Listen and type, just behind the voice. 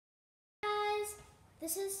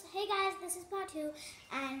Hey guys, this is part 2,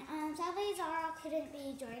 and sadly Zara couldn't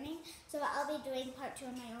be joining, so I'll be doing part 2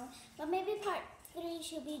 on my own, but maybe part 3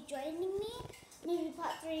 she'll be joining me, maybe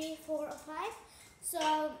part 3, 4, or 5,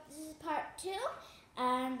 so this is part 2,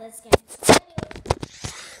 and let's get started.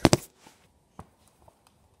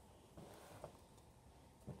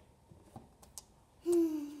 Don't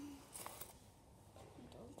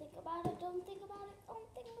think about it, don't think about it, don't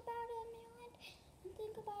think about it, man, don't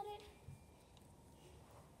think about it.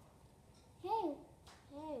 Hey,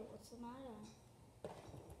 what's the matter?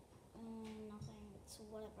 Nothing, it's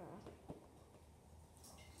whatever.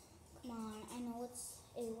 Come on, I know it's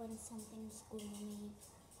when something's gloomy.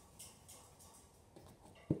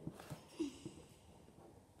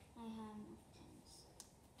 I have no friends.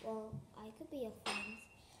 Well, I could be a friend,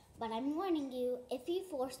 but I'm warning you, if you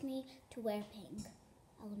force me to wear pink,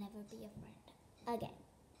 I will never be a friend. Again.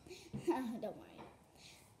 Don't worry.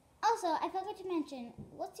 Also, I forgot to mention,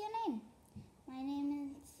 what's your name? My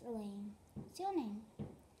name is Elaine. What's your name?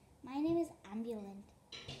 My name is Ambulant.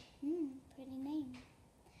 Pretty name.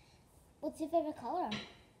 What's your favorite color?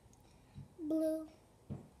 Blue.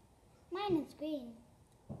 Mine is green.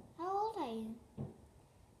 How old are you?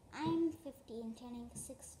 I'm 15, turning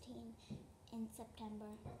 16 in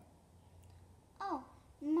September. Oh,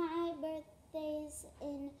 my birthday's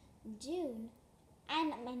in June.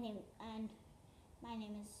 And my name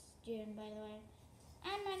is June, by the way.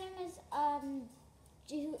 And my name is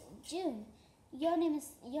June. My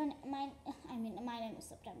name is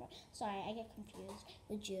September. Sorry, I get confused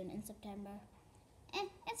with June and September. And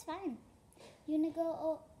it's fine. Do you wanna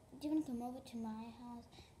come over to my house,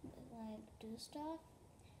 do stuff?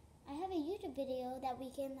 I have a YouTube video that we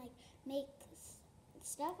can make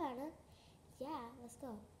stuff out of. Yeah, let's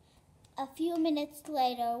go. A few minutes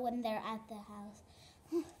later, when they're at the house,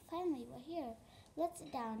 finally we're here. Let's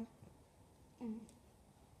sit down.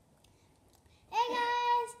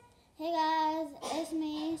 Hey guys, it's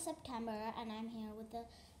me, September, and I'm here with a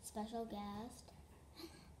special guest.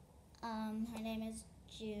 Her name is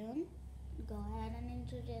June. Go ahead and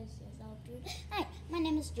introduce yourself, June. Hi, my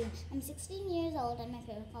name is June. I'm 16 years old and my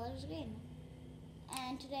favorite color is green.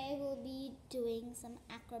 And today we'll be doing some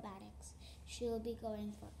acrobatics. She'll be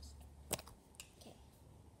going first. Okay.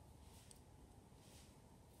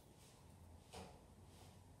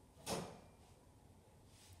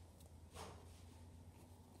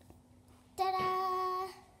 Ta-da!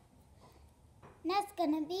 Now it's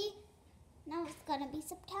gonna be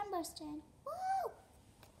September's turn. Woo!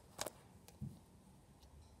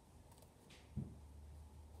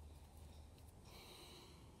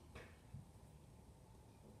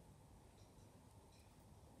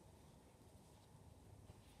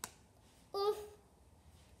 Oof.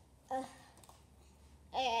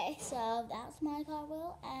 Okay, so that's my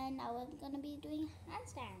cartwheel, and now we're gonna be doing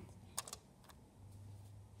handstands.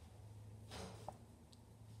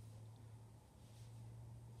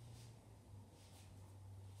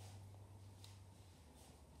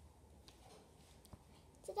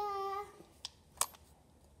 Ta-da!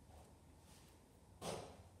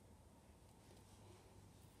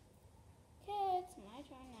 Okay, it's my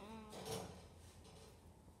turn now.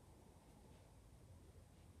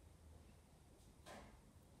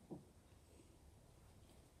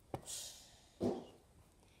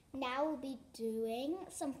 Now we'll be doing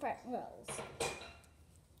some front rows.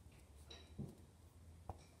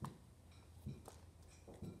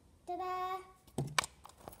 Ta-da!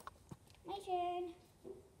 My turn.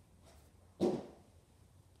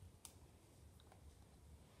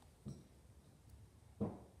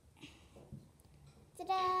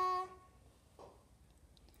 Ta-da!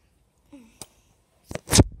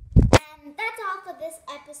 And that's all for this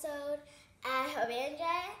episode. I hope you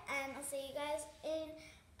enjoy,